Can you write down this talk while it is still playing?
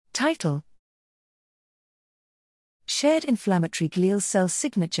Title: Shared inflammatory glial cell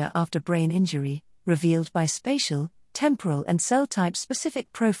signature after brain injury, revealed by spatial, temporal and cell type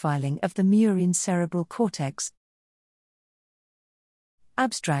specific profiling of the murine cerebral cortex.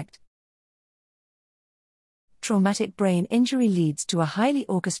 Abstract: Traumatic brain injury leads to a highly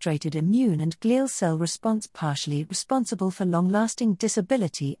orchestrated immune and glial cell response partially responsible for long-lasting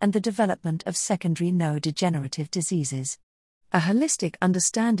disability and the development of secondary neurodegenerative diseases. A holistic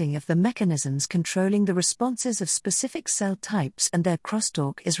understanding of the mechanisms controlling the responses of specific cell types and their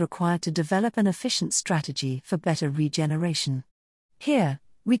crosstalk is required to develop an efficient strategy for better regeneration. Here,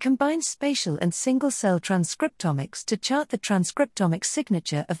 we combine spatial and single-cell transcriptomics to chart the transcriptomic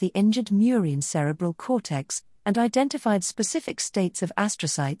signature of the injured murine cerebral cortex, and identified specific states of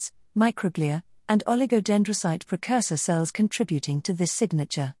astrocytes, microglia, and oligodendrocyte precursor cells contributing to this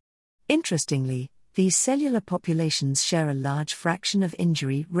signature. Interestingly, these cellular populations share a large fraction of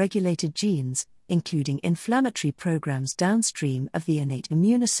injury-regulated genes, including inflammatory programs downstream of the innate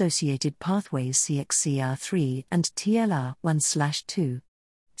immune-associated pathways CXCR3 and TLR1/2.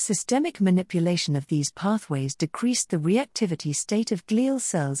 Systemic manipulation of these pathways decreased the reactivity state of glial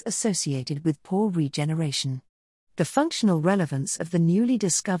cells associated with poor regeneration. The functional relevance of the newly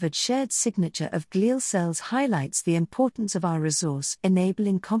discovered shared signature of glial cells highlights the importance of our resource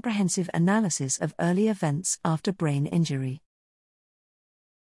enabling comprehensive analysis of early events after brain injury.